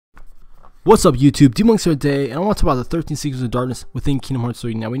What's up, YouTube? Demonks here today, and I want to talk about the 13 Secrets of Darkness within Kingdom Hearts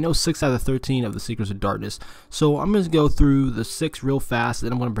 3. Now, we know 6 out of 13 of the Secrets of Darkness, so I'm going to go through the 6 real fast,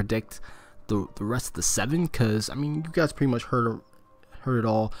 and I'm going to predict the rest of the 7, because, I mean, you guys pretty much heard it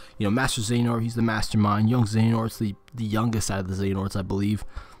all. You know, Master Xehanort, he's the mastermind. Young Xehanort's the youngest out of the Xehanorts, I believe.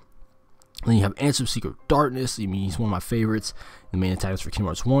 Then you have Answer Secret of Darkness. I mean, he's one of my favorites, the main antagonist for Kingdom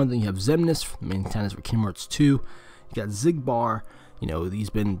Hearts 1. Then you have Xemnas, the main antagonist for Kingdom Hearts 2. You got Xigbar. You know, he's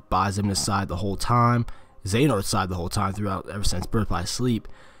been by Xemnas' side the whole time, Xehanort's side the whole time ever since Birth by Sleep.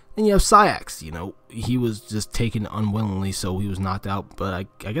 And you have Saïx. You know, he was just taken unwillingly, so he was knocked out. But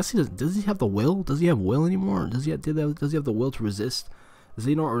I guess he does he have the will? Does he have will anymore? Does he have the will to resist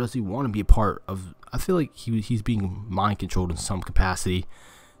Xehanort, or does he want to be a part of? I feel like he's being mind controlled in some capacity,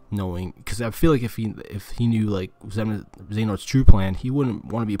 knowing, because I feel like if he knew like Xehanort's true plan, he wouldn't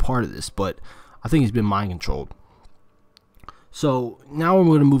want to be a part of this. But I think he's been mind controlled. So now we're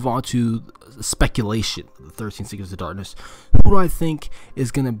going to move on to speculation of the 13 Secrets of Darkness. Who do I think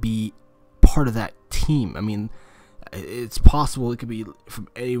is going to be part of that team? I mean, it's possible it could be from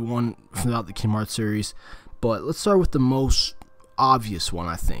anyone throughout the Kingdom Hearts series, but let's start with the most obvious one.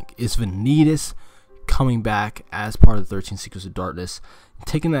 I think is Vanitas coming back as part of the 13 Secrets of Darkness,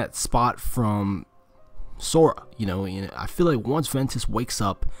 taking that spot from Sora. You know, I feel like once Ventus wakes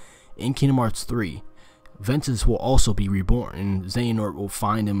up in Kingdom Hearts 3, Ventus will also be reborn, and Xehanort will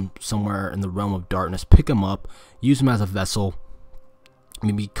find him somewhere in the realm of darkness, pick him up, use him as a vessel,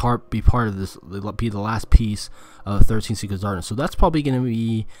 maybe be part of this, be the last piece of 13 Secrets of Darkness. So that's probably going to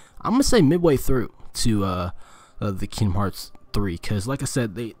be, I'm going to say, midway through to the Kingdom Hearts 3, because like I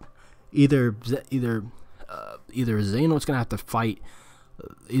said, they either Xehanort's going to have to fight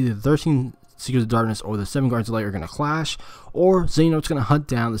either 13 Secrets of Darkness or the 7 Guardians of Light are going to clash, or Xehanort's going to hunt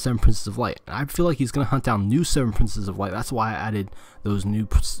down the 7 Princesses of Light. And I feel like he's going to hunt down new 7 Princesses of Light. That's why I added those new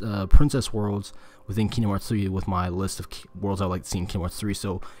princess worlds within Kingdom Hearts 3 with my list of worlds I'd like to see in Kingdom Hearts 3.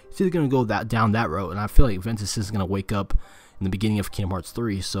 So he's either going to go down that road, and I feel like Ventus is going to wake up in the beginning of Kingdom Hearts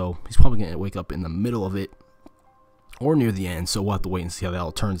 3, so he's probably going to wake up in the middle of it or near the end. So we'll have to wait and see how that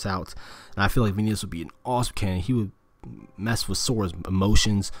all turns out. And I feel like Vanitas would be an awesome candidate. He would mess with Sora's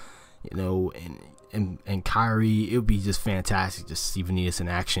emotions, you know, and Kairi. It would be just fantastic to see Vanitas in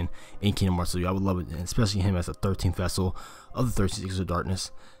action in Kingdom Hearts 3. I would love it, and especially him as the 13th vessel of the 13 Secrets of Darkness.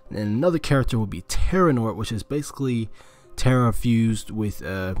 And another character would be Terranort, which is basically Terra fused with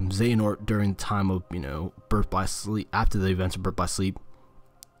Xehanort during the time of, you know, Birth by Sleep, after the events of Birth by Sleep,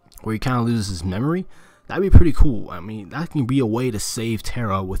 where he kind of loses his memory. That'd be pretty cool. I mean, that can be a way to save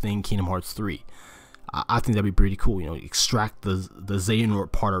Terra within Kingdom Hearts 3. I think that'd be pretty cool. You know, extract the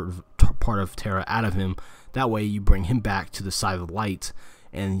Xehanort part of Terra out of him. That way, you bring him back to the side of the light,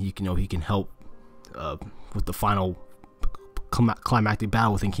 and he can help with the final climactic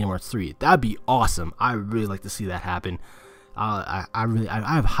battle within Kingdom Hearts 3. That'd be awesome. I really like to see that happen. I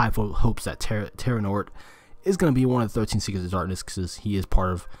have high hopes that Terranort is going to be one of the 13 Secrets of Darkness, because he is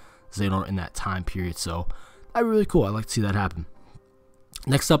part of Xehanort in that time period. So that'd be really cool. I'd like to see that happen.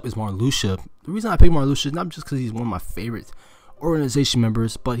 Next up is Marluxia. The reason I picked Marluxia is not just because he's one of my favorite organization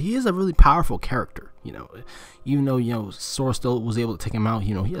members, but he is a really powerful character. You know, even though, you know, Sora still was able to take him out,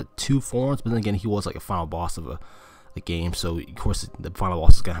 you know, he had 2 forms, but then again, he was like a final boss of a game. So of course, the final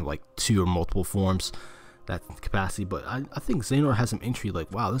boss is gonna have like 2 or multiple forms, that capacity. But I think Xehanort has some intrigue.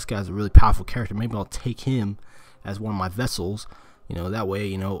 Like, wow, this guy's a really powerful character. Maybe I'll take him as one of my vessels. You know, that way,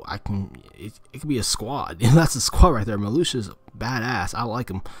 you know, it could be a squad. That's a squad right there. Marluxia's badass. I like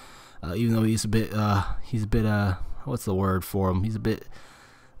him, even though he's a bit what's the word for him? He's a bit,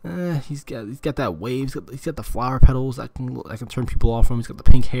 he's got that wave. He's got the flower petals that can turn people off from him. He's got the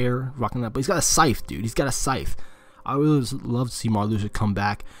pink hair, rocking that, but he's got a scythe, dude. He's got a scythe. I really love to see Marluxia come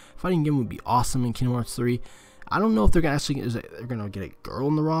back. Fighting him would be awesome in Kingdom Hearts 3. I don't know if they're gonna get a girl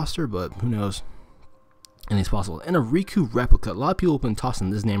in the roster, but who knows? Anything's possible. And a Riku replica. A lot of people have been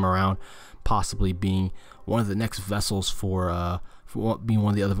tossing this name around, possibly being one of the next vessels for being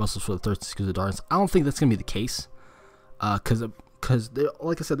one of the other vessels for the 13 Secrets of Darkness. I don't think that's gonna be the case, because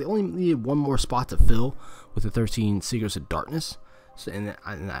like I said, they only needed one more spot to fill with the 13 Secrets of Darkness. So, and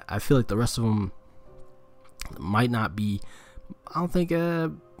I feel like the rest of them might not be. I don't think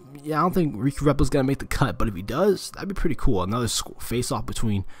Riku Replica's gonna make the cut, but if he does, that'd be pretty cool. Another face off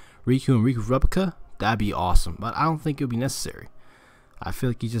between Riku and Riku Replica. That'd be awesome, but I don't think it would be necessary. I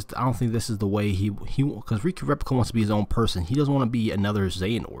feel like I don't think this is the way he because Riku Replica wants to be his own person. He doesn't want to be another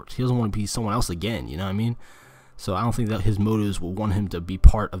Xehanort. He doesn't want to be someone else again, you know what I mean? So I don't think that his motives will want him to be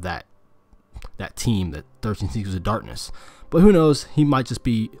part of that team, that 13 Secrets of Darkness. But who knows? He might just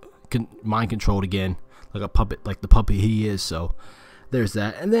be mind controlled again, like a puppet, like the puppet he is. So there's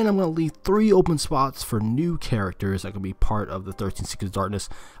that. And then I'm going to leave 3 open spots for new characters that could be part of the 13 Secrets of Darkness.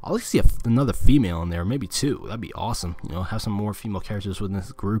 I'd like to see another female in there, maybe 2. That'd be awesome. You know, have some more female characters within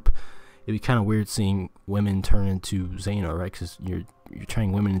this group. It'd be kind of weird seeing women turn into Xeno, right? Because you're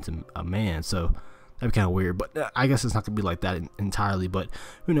turning women into a man, so that'd be kind of weird. But I guess it's not going to be like that entirely, but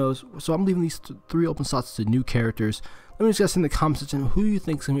who knows. So I'm leaving these 3 open slots to new characters. Let me discuss in the comment section who you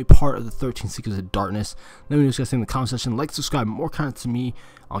think is going to be part of the 13 Secrets of Darkness. Let me discuss in the comment section. Like, subscribe, more content to me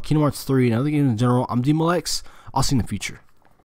on Kingdom Hearts 3 and other games in general. I'm DMLX. I'll see you in the future.